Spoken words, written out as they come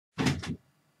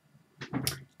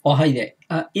Oh, hi there.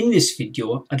 In this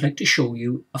video, I'd like to show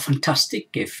you a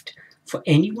fantastic gift for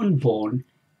anyone born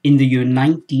in the year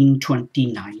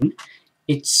 1929.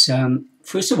 It's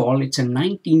first of all, it's a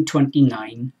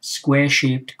 1929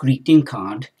 square-shaped greeting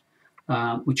card,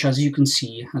 which, as you can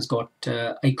see, has got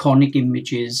iconic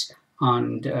images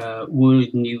and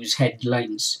world news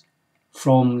headlines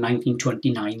from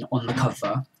 1929 on the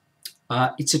cover.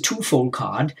 It's a two-fold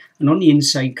card, and on the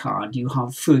inside card you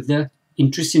have further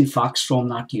interesting facts from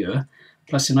that year,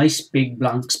 plus a nice big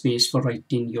blank space for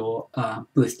writing your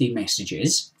birthday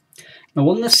messages. Now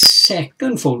on the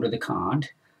second fold of the card,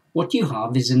 what you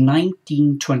have is a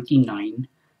 1929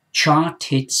 chart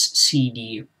hits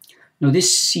CD. Now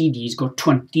this CD's got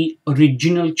 20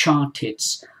 original chart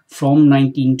hits from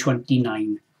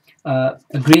 1929. A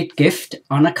great gift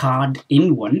and a card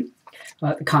in one.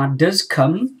 The card does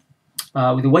come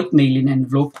with a white mailing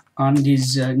envelope and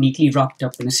is neatly wrapped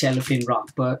up in a cellophane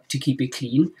wrapper to keep it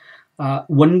clean.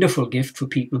 Wonderful gift for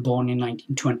people born in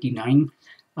 1929.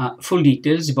 Full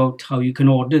details about how you can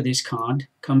order this card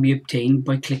can be obtained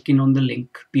by clicking on the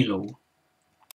link below.